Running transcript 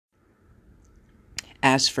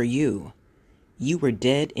As for you, you were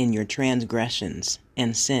dead in your transgressions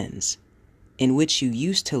and sins, in which you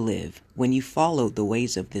used to live when you followed the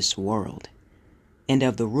ways of this world, and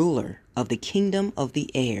of the ruler of the kingdom of the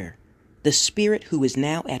air, the spirit who is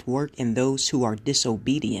now at work in those who are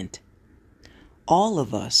disobedient. All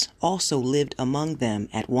of us also lived among them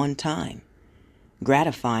at one time,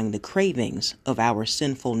 gratifying the cravings of our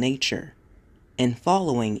sinful nature and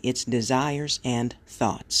following its desires and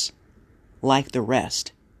thoughts. Like the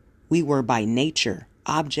rest, we were by nature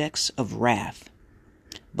objects of wrath.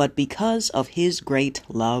 But because of his great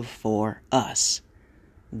love for us,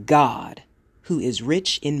 God, who is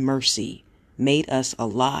rich in mercy, made us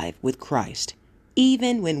alive with Christ,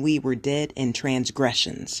 even when we were dead in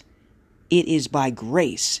transgressions. It is by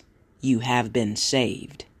grace you have been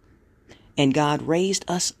saved. And God raised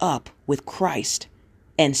us up with Christ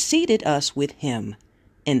and seated us with him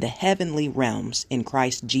in the heavenly realms in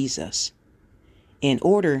Christ Jesus, in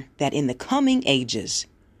order that in the coming ages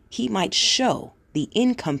he might show the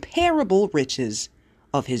incomparable riches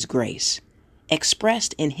of his grace,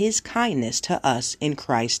 expressed in his kindness to us in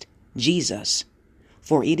Christ Jesus.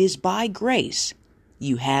 For it is by grace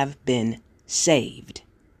you have been saved,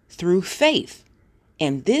 through faith,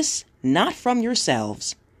 and this not from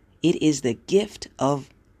yourselves. It is the gift of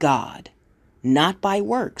God, not by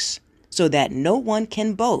works, so that no one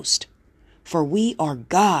can boast. For we are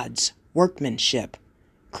God's workmanship,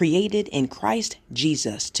 created in Christ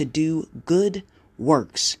Jesus to do good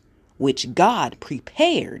works, which God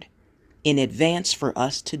prepared in advance for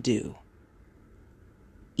us to do.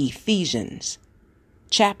 Ephesians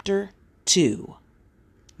chapter 2.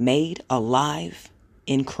 Made alive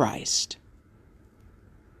in Christ.